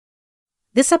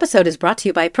This episode is brought to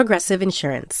you by Progressive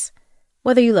Insurance.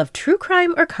 Whether you love true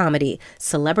crime or comedy,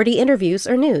 celebrity interviews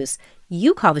or news,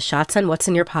 you call the shots on what's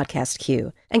in your podcast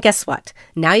queue. And guess what?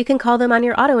 Now you can call them on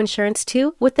your auto insurance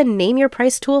too with the Name Your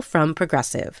Price tool from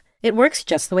Progressive. It works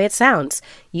just the way it sounds.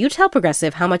 You tell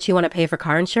Progressive how much you want to pay for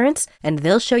car insurance, and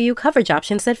they'll show you coverage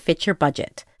options that fit your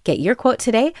budget. Get your quote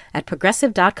today at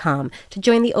Progressive.com to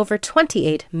join the over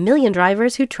 28 million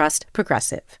drivers who trust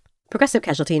Progressive. Progressive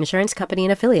Casualty Insurance Company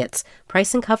and Affiliates.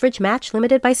 Price and coverage match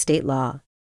limited by state law.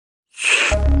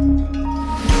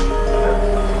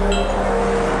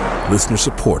 Listener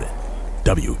supported.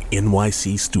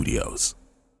 WNYC Studios.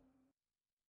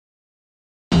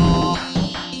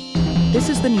 This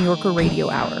is the New Yorker Radio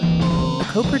Hour, a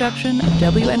co-production of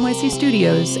WNYC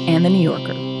Studios and the New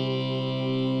Yorker.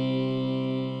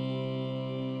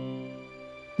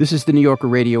 This is the New Yorker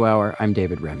Radio Hour. I'm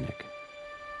David Remnick.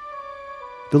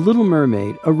 The Little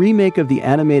Mermaid, a remake of the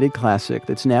animated classic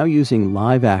that's now using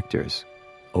live actors,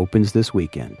 opens this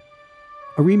weekend.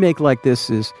 A remake like this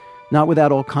is not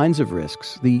without all kinds of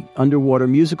risks. The underwater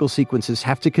musical sequences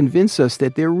have to convince us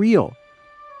that they're real.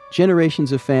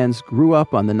 Generations of fans grew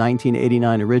up on the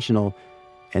 1989 original,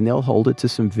 and they'll hold it to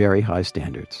some very high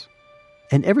standards.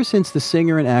 And ever since the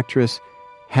singer and actress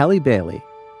Halle Bailey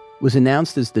was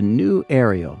announced as the new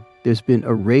Ariel, there's been a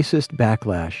racist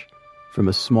backlash from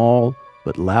a small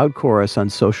but loud chorus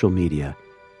on social media,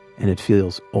 and it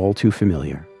feels all too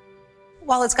familiar.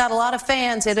 While it's got a lot of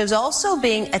fans, it is also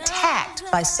being attacked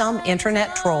by some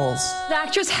internet trolls.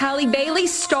 Actress Halle Bailey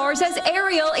stars as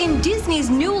Ariel in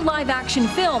Disney's new live-action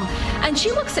film, and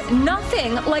she looks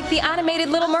nothing like the animated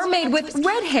Little Mermaid with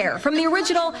red hair from the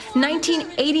original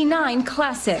 1989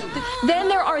 classic. Then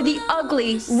there are the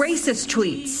ugly, racist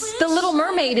tweets. The Little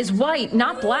Mermaid is white,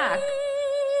 not black.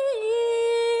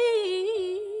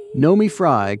 Nomi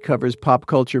Fry covers pop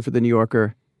culture for The New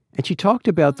Yorker, and she talked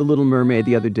about The Little Mermaid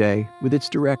the other day with its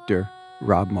director,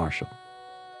 Rob Marshall.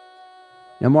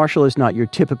 Now, Marshall is not your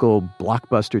typical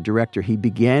blockbuster director. He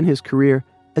began his career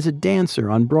as a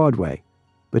dancer on Broadway,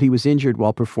 but he was injured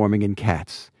while performing in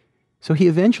Cats. So he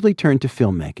eventually turned to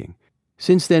filmmaking.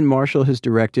 Since then, Marshall has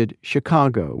directed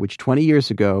Chicago, which 20 years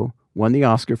ago won the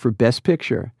Oscar for Best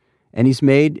Picture, and he's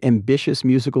made ambitious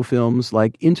musical films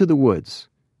like Into the Woods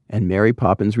and Mary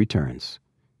Poppins Returns.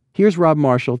 Here's Rob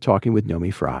Marshall talking with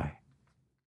Nomi Fry.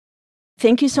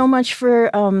 Thank you so much for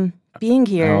being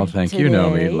here. Oh, thank you,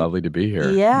 Nomi. Lovely to be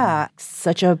here. Yeah,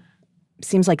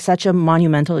 seems like such a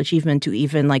monumental achievement to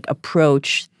even like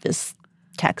approach this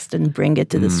text and bring it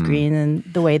to the screen in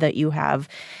the way that you have.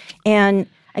 And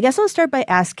I guess I'll start by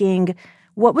asking,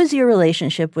 what was your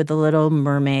relationship with The Little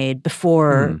Mermaid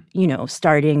before,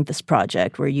 starting this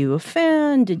project? Were you a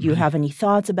fan? Did you have any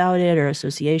thoughts about it or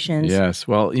associations? Yes.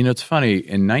 Well, it's funny.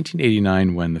 In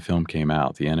 1989, when the film came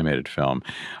out, the animated film,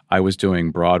 I was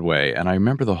doing Broadway. And I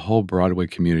remember the whole Broadway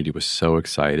community was so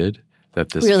excited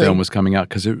that this film was coming out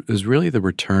because it was really the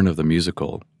return of the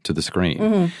musical to the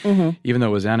screen. Even though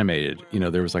it was animated,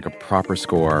 there was like a proper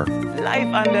score.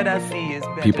 Life under the sea is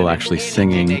better. People actually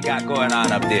singing. They got going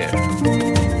on up there.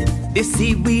 The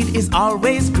seaweed is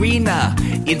always greener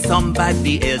in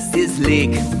somebody else's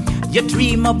lake. You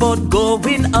dream about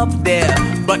going up there,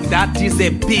 but that is a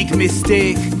big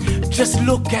mistake. Just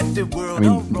look at the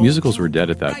world. Musicals were dead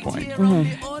at that point.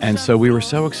 And so we were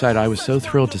so excited. I was so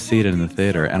thrilled to see it in the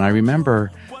theater. And I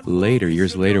remember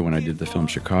years later, when I did the film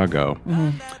Chicago,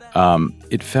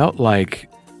 it felt like,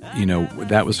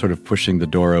 that was sort of pushing the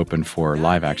door open for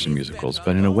live action musicals.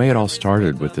 But in a way, it all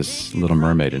started with this Little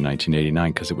Mermaid in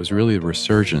 1989, because it was really a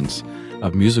resurgence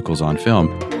of musicals on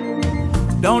film.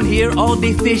 Down here all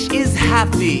the fish is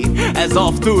happy, as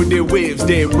off through the waves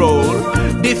they roll.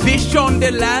 The fish on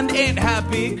the land ain't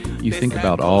happy. You think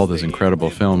about all those incredible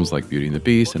films like Beauty and the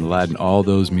Beast and Aladdin, all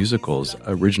those musicals,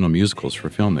 original musicals for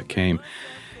film that came.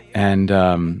 And,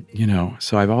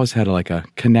 so I've always had a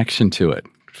connection to it,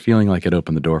 feeling like it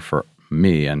opened the door for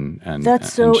me and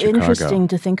That's so Chicago. Interesting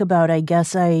to think about. I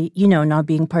guess not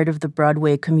being part of the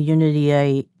Broadway community,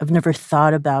 I've never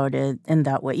thought about it in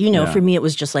that way. For me, it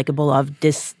was just like a beloved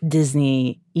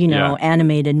Disney,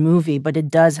 animated movie, but it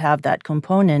does have that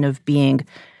component of being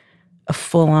a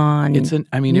full-on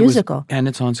musical. And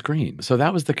it's on screen. So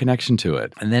that was the connection to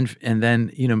it. And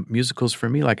then musicals for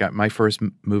me, my first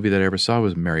movie that I ever saw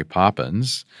was Mary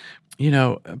Poppins.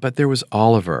 But there was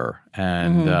Oliver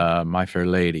and My Fair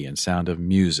Lady and Sound of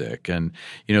Music. And,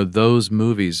 those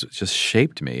movies just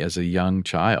shaped me as a young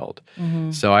child.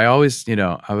 So I always,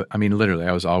 literally,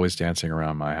 I was always dancing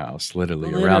around my house,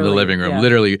 literally around the living room.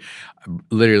 Yeah.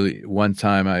 Literally, one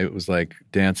time I was like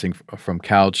dancing from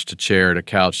couch to chair to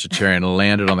couch to chair and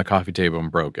landed on the coffee table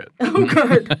and broke it. Oh,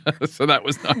 good. So that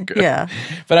was not good. Yeah.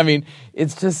 But I mean,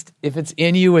 it's just, if it's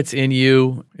in you, it's in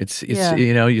you. It's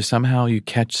you somehow you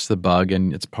catch the bug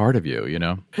and it's part of you,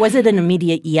 Was it an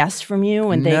immediate yes from you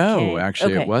when they came? No,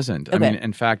 actually Okay. it wasn't. Okay. I mean,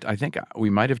 in fact, I think we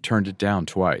might have turned it down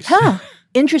twice. Huh.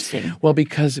 Interesting. Well,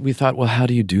 because we thought, well, how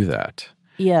do you do that?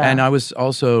 Yeah. And I was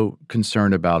also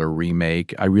concerned about a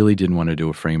remake. I really didn't want to do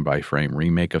a frame-by-frame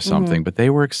remake of something, but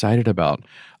they were excited about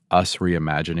us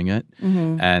reimagining it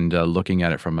and looking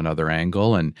at it from another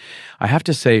angle. And I have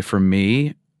to say, for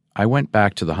me, I went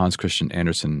back to the Hans Christian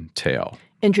Andersen tale.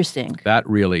 Interesting. That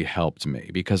really helped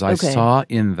me because I saw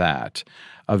in that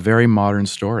a very modern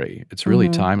story. It's really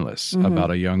timeless about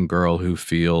a young girl who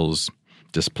feels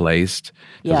displaced,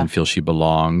 doesn't feel she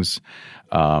belongs,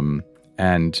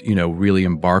 and, really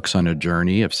embarks on a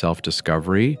journey of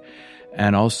self-discovery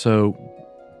and also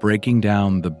breaking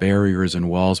down the barriers and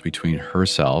walls between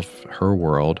herself, her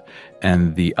world,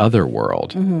 and the other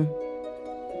world.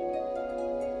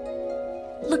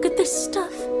 Look at this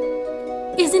stuff.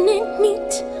 Isn't it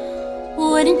neat?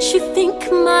 Wouldn't you think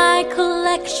my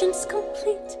collection's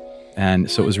complete?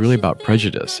 And so it was really about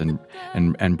prejudice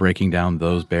and breaking down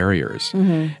those barriers.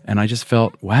 And I just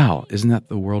felt, wow, isn't that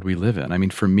the world we live in? I mean,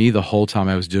 for me, the whole time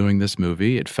I was doing this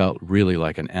movie, it felt really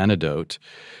like an antidote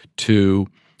to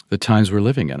the times we're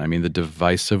living in. I mean, the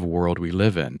divisive world we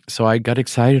live in. So I got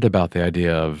excited about the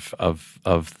idea of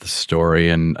the story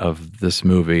and of this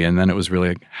movie. And then it was really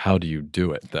like, how do you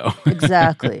do it, though?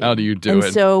 Exactly. How do you do it?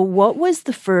 And so what was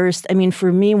the first,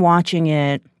 for me watching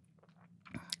it,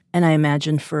 and I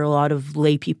imagine for a lot of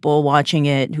lay people watching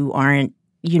it who aren't,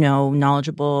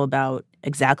 knowledgeable about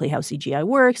exactly how CGI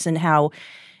works and how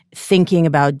thinking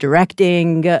about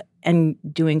directing and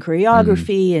doing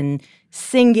choreography and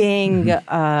singing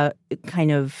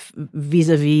kind of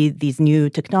vis-a-vis these new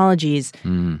technologies.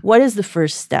 What is the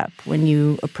first step when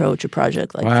you approach a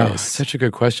project like wow, this? Such a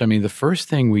good question. I mean, the first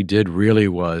thing we did really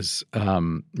was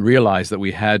realize that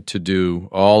we had to do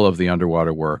all of the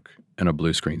underwater work in a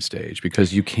blue screen stage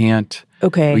because we can't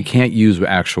use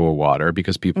actual water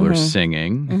because people are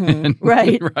singing and,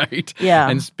 right yeah,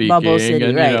 and speaking Bubble City,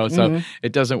 and right. So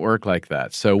it doesn't work like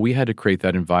that. So we had to create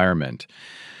that environment.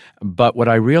 But what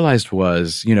I realized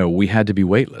was, we had to be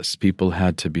weightless. People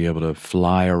had to be able to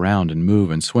fly around and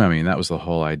move and swim. I mean, that was the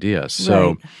whole idea.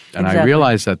 So, and I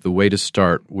realized that the way to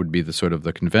start would be the sort of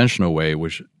the conventional way,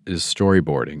 which is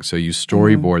storyboarding. So you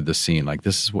storyboard the scene, like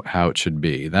this is how it should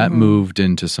be. That moved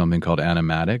into something called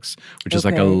animatics, which is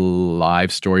like a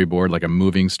live storyboard, like a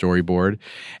moving storyboard.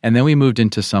 And then we moved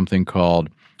into something called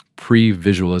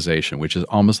pre-visualization, which is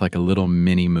almost like a little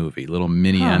mini movie, little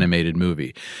mini animated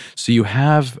movie. So you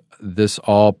have this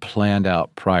all planned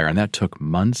out prior, and that took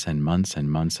months and months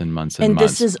and months and months and months. And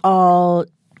this is all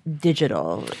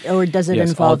digital, or does it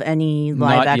involve any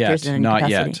live actors in any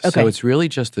capacity? Not yet. Okay. So it's really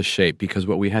just the shape, because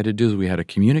what we had to do is we had to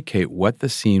communicate what the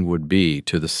scene would be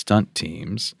to the stunt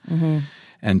teams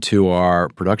and to our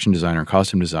production designer and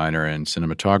costume designer and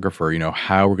cinematographer,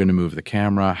 how we're going to move the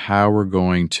camera, how we're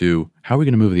going to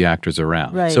move the actors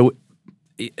around. Right. So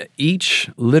each,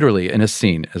 literally in a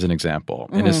scene, as an example,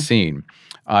 in a scene,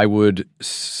 I would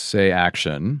say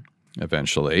action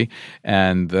eventually,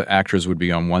 and the actors would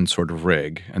be on one sort of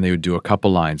rig, and they would do a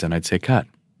couple lines, and I'd say cut.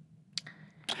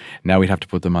 Now we'd have to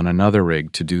put them on another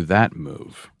rig to do that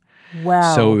move.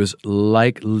 Wow. So it was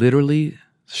like literally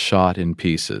shot in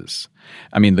pieces.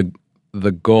 I mean,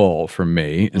 the goal for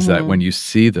me is that when you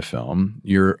see the film,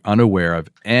 you're unaware of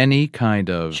any kind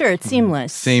of... Sure, it's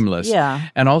seamless. Seamless. Yeah.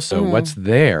 And also what's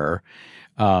there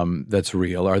that's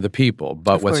real are the people.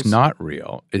 But what's not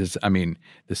real is, the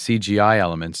CGI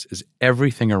elements is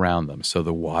everything around them. So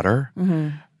the water,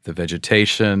 the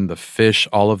vegetation, the fish,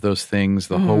 all of those things,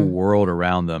 the whole world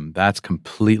around them, that's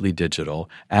completely digital,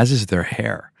 as is their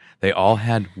hair. They all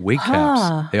had wig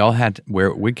caps. They all had to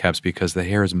wear wig caps because the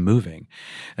hair is moving.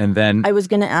 And then... I was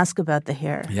going to ask about the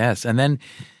hair. Yes. And then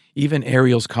even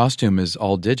Ariel's costume is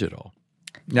all digital.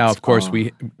 Now, of course,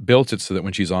 we built it so that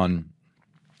when she's on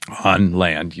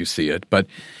land, you see it. But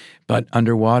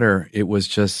underwater, it was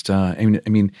just... I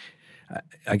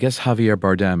guess Javier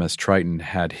Bardem as Triton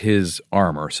had his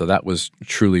armor, so that was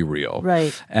truly real.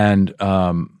 Right. And...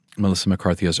 Melissa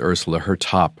McCarthy as Ursula, her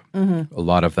top, a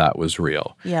lot of that was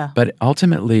real. Yeah. But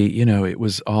ultimately, it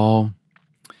was all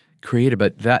created.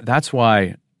 But that's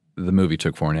why the movie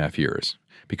took 4.5 years,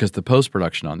 because the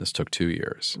post-production on this took 2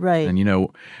 years. Right. And,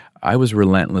 I was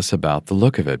relentless about the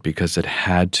look of it because it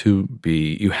had to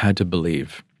be, you had to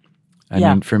believe. I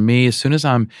mean, for me, as soon as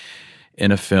I'm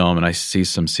in a film and I see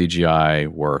some CGI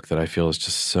work that I feel is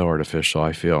just so artificial,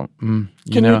 I feel, Can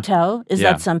you tell? Is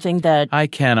that something that... I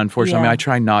can, unfortunately. I mean, I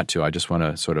try not to. I just want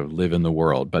to sort of live in the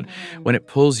world. But when it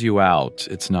pulls you out,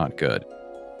 it's not good.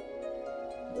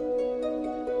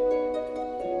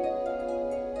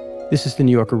 This is the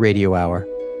New Yorker Radio Hour.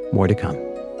 More to come.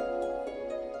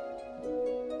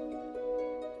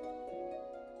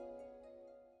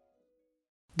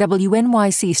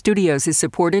 WNYC Studios is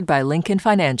supported by Lincoln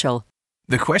Financial.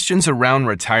 The questions around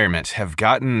retirement have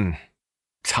gotten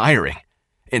tiring.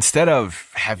 Instead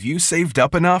of, have you saved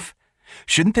up enough?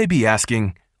 Shouldn't they be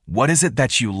asking, what is it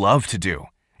that you love to do?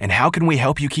 And how can we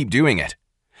help you keep doing it?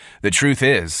 The truth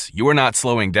is, you're not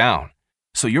slowing down.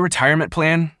 So your retirement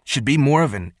plan should be more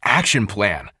of an action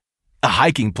plan, a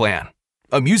hiking plan,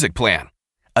 a music plan,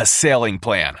 a sailing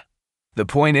plan. The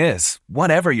point is,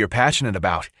 whatever you're passionate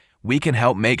about, we can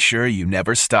help make sure you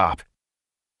never stop.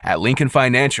 At Lincoln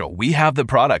Financial, we have the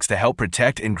products to help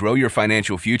protect and grow your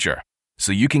financial future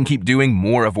so you can keep doing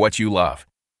more of what you love.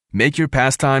 Make your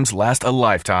pastimes last a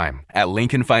lifetime at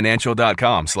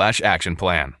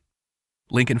lincolnfinancial.com/action-plan.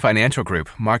 Lincoln Financial Group,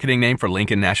 marketing name for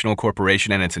Lincoln National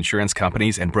Corporation and its insurance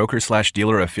companies and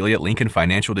broker/dealer affiliate Lincoln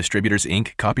Financial Distributors,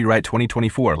 Inc., copyright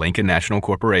 2024, Lincoln National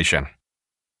Corporation.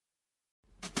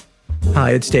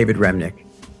 Hi, it's David Remnick.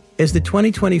 As the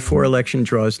 2024 election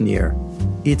draws near,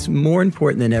 it's more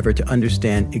important than ever to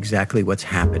understand exactly what's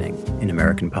happening in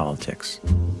American politics.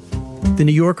 The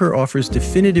New Yorker offers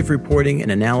definitive reporting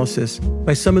and analysis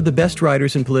by some of the best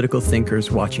writers and political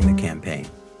thinkers watching the campaign.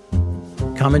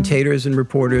 Commentators and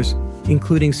reporters,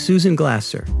 including Susan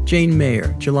Glasser, Jane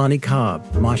Mayer, Jelani Cobb,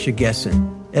 Masha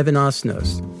Gessen, Evan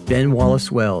Osnos, Ben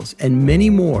Wallace-Wells, and many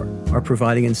more are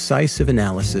providing incisive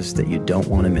analysis that you don't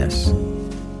want to miss.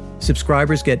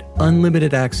 Subscribers get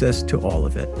unlimited access to all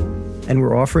of it. And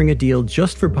we're offering a deal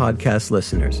just for podcast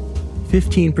listeners,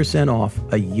 15% off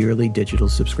a yearly digital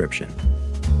subscription.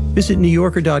 Visit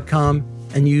newyorker.com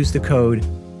and use the code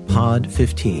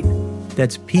POD15.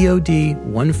 That's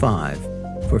POD15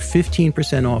 for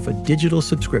 15% off a digital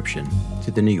subscription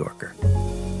to The New Yorker.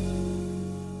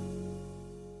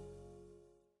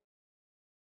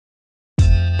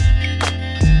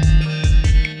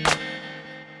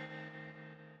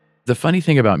 The funny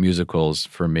thing about musicals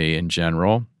for me in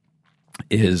general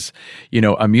is,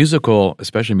 a musical,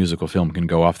 especially a musical film, can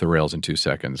go off the rails in 2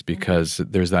 seconds because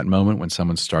there's that moment when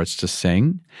someone starts to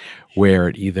sing where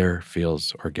it either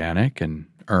feels organic and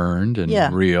earned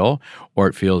and real, or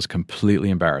it feels completely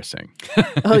embarrassing.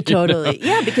 Oh, totally.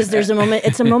 Yeah, because there's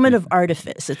it's a moment of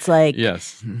artifice. It's like,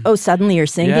 oh, suddenly you're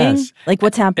singing? Yes. Like,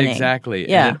 what's happening? Exactly.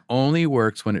 Yeah. And it only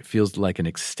works when it feels like an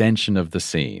extension of the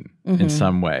scene in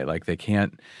some way. Like they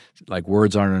can't, like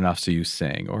words aren't enough so you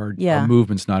sing, or a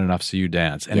movement's not enough so you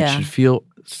dance. And it should feel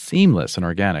seamless and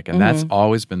organic. And that's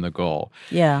always been the goal.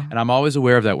 Yeah. And I'm always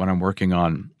aware of that when I'm working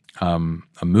on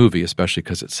a movie, especially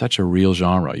because it's such a real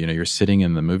genre. You're sitting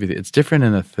in the movie. It's different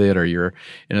in a theater. You're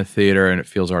in a theater and it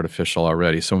feels artificial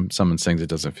already. So when someone sings, it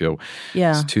doesn't feel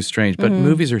it's too strange. But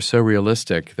movies are so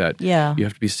realistic that you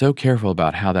have to be so careful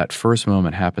about how that first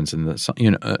moment happens. And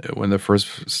when the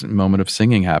first moment of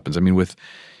singing happens. I mean,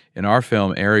 in our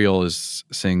film, Ariel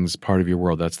sings Part of Your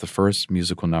World. That's the first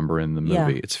musical number in the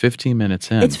movie. Yeah. It's 15 minutes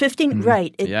in. It's 15,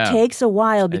 right. It takes a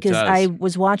while because I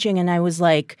was watching and I was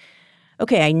like,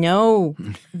 okay, I know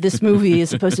this movie is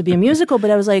supposed to be a musical,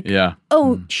 but I was like,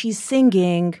 she's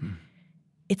singing.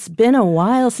 It's been a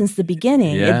while since the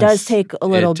beginning. Yes, it does take a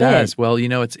little bit. It does. Well,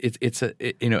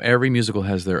 every musical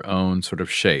has their own sort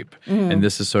of shape, and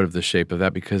this is sort of the shape of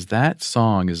that because that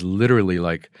song is literally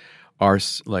like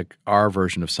our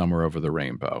version of Somewhere Over the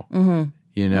Rainbow.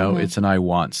 It's an I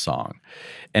Want song,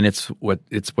 and it's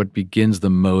what begins the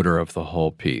motor of the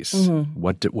whole piece.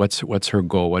 What's her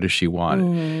goal? What does she want?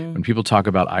 When people talk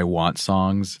about I Want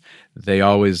songs, they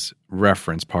always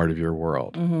reference Part of Your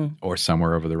World or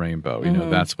Somewhere Over the Rainbow.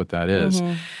 That's what that is.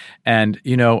 And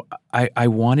I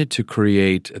wanted to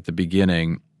create at the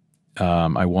beginning.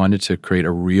 I wanted to create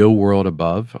a real world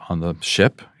above on the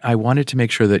ship. I wanted to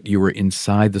make sure that you were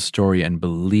inside the story and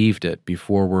believed it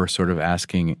before we're sort of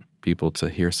asking people to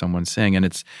hear someone sing. And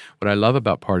it's what I love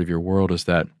about Part of Your World is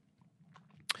that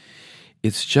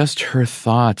it's just her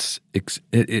thoughts. It's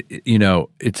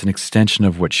an extension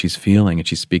of what she's feeling, and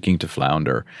she's speaking to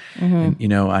Flounder. And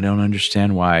I don't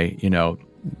understand why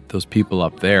those people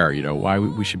up there, why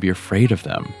we should be afraid of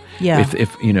them. Yeah.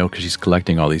 If because she's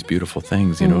collecting all these beautiful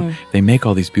things, they make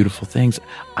all these beautiful things.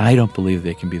 I don't believe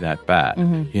they can be that bad,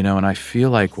 and I feel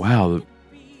like, wow,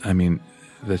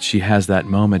 that she has that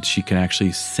moment, she can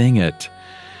actually sing it,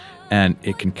 and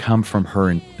it can come from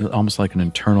her, almost like an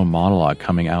internal monologue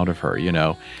coming out of her,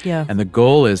 Yeah. And the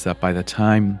goal is that by the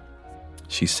time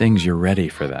she sings, you're ready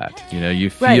for that. You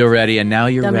feel ready, and now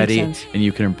you're ready, and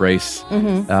you can embrace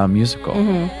musical.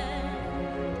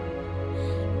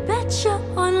 Betcha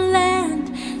on land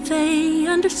they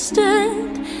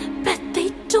understand. Bet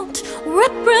they don't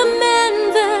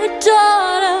reprimand their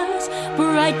daughters.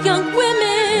 Bright young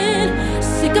women,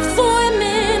 sick of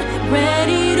women,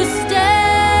 ready to stand.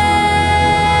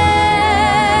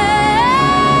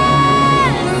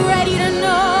 Ready to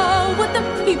know what the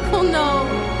people know.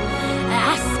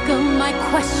 Ask them my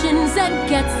questions and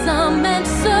get some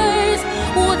answers.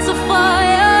 What's a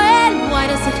fire and why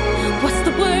does it, what's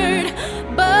the word?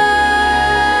 Burn.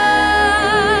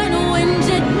 When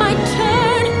did my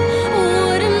turn?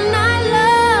 Wouldn't I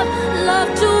love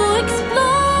to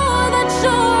explore that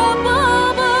shore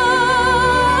above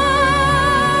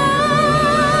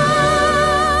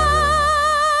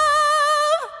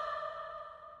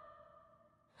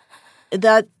us?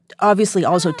 That obviously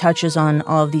also touches on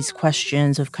all of these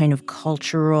questions of kind of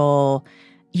cultural,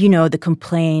 the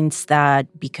complaints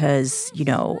that because,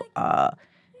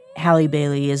 Halle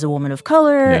Bailey is a woman of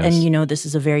color, yes. and, this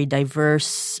is a very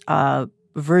diverse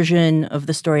version of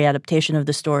the story, adaptation of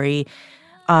the story.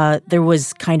 There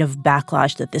was kind of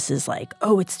backlash that this is like,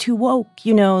 oh, it's too woke,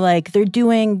 like they're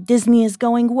doing, Disney is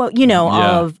going woke,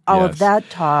 all of that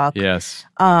talk. Yes.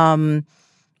 Well,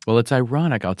 it's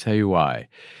ironic. I'll tell you why.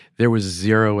 There was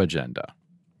zero agenda.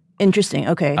 Interesting.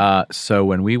 Okay. So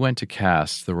when we went to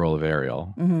cast the role of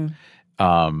Ariel,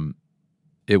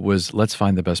 it was, let's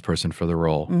find the best person for the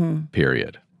role,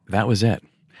 period. That was it.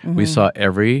 We saw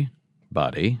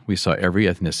everybody. We saw every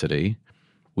ethnicity.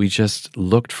 We just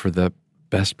looked for the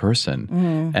best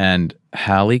person. And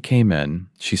Halle came in.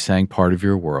 She sang Part of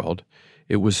Your World.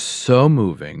 It was so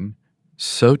moving,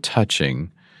 so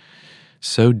touching,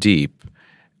 so deep.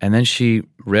 And then she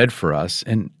read for us,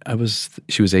 and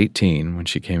she was 18 when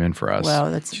she came in for us.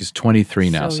 Wow, she's 23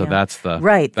 now, so that's the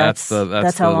right. That's how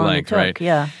the long length, it took, right?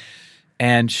 Yeah.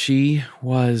 And she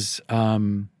was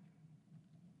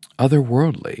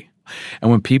otherworldly.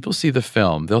 And when people see the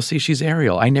film, they'll see she's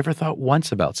Ariel. I never thought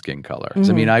once about skin color.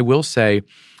 I mean, I will say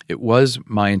it was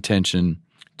my intention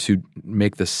to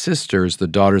make the sisters the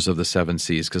daughters of the seven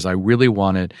seas, because I really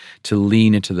wanted to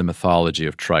lean into the mythology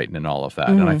of Triton and all of that.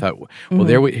 And I thought,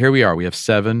 well, here we are. We have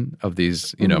seven of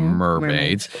these,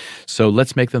 mermaids. So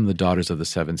let's make them the daughters of the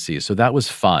seven seas. So that was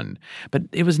fun. But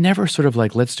it was never sort of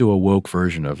like, let's do a woke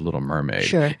version of Little Mermaid.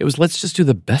 Sure. It was, let's just do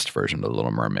the best version of the Little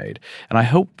Mermaid. And I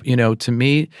hope, to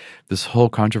me, this whole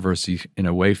controversy in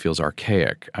a way feels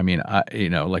archaic. I mean,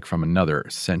 like from another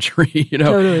century,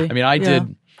 Totally. I mean,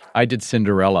 I did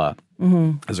Cinderella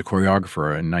as a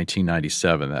choreographer in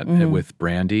 1997 with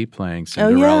Brandy playing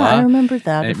Cinderella. Oh, yeah, I remember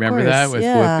that. And remember that with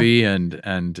Whoopi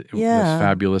and it was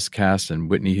fabulous cast and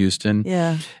Whitney Houston.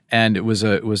 Yeah. And it was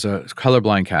a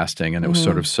colorblind casting, and it was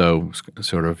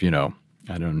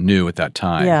new at that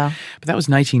time. Yeah. But that was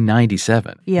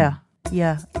 1997. Yeah.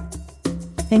 Yeah.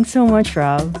 Thanks so much,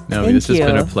 Rob. No, Thank this you.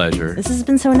 has been a pleasure. This has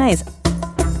been so nice.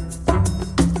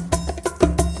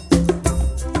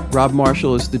 Rob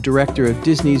Marshall is the director of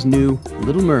Disney's new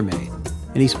Little Mermaid,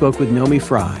 and he spoke with Nomi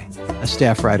Fry, a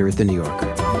staff writer at The New Yorker.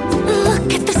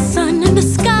 Look at the sun and the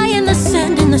sky and the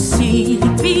sand and the sea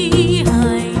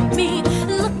behind me.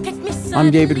 Look at me.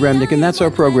 I'm David Remnick, and that's our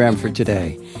program for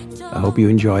today. I hope you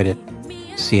enjoyed it.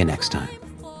 See you next time.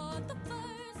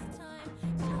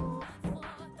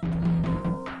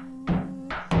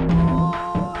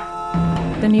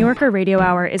 The New Yorker Radio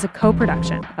Hour is a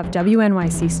co-production of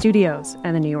WNYC Studios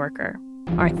and The New Yorker.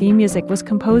 Our theme music was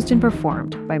composed and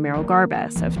performed by Meryl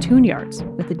Garbes of Tune Yards,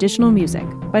 with additional music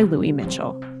by Louis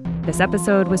Mitchell. This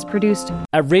episode was produced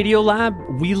at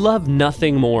Radiolab. We love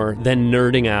nothing more than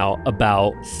nerding out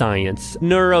about science,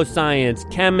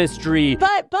 neuroscience, chemistry.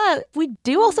 But we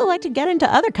do also like to get into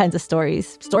other kinds of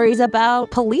stories. Stories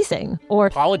about policing or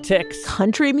politics,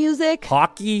 country music,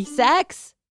 hockey, sex.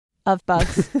 Of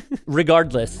bugs.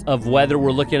 Regardless of whether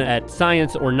we're looking at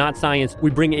science or not science, we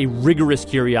bring a rigorous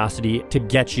curiosity to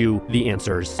get you the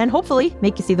answers. And hopefully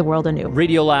make you see the world anew.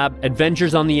 Radiolab,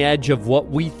 adventures on the edge of what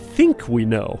we think we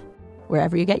know.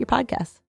 Wherever you get your podcasts.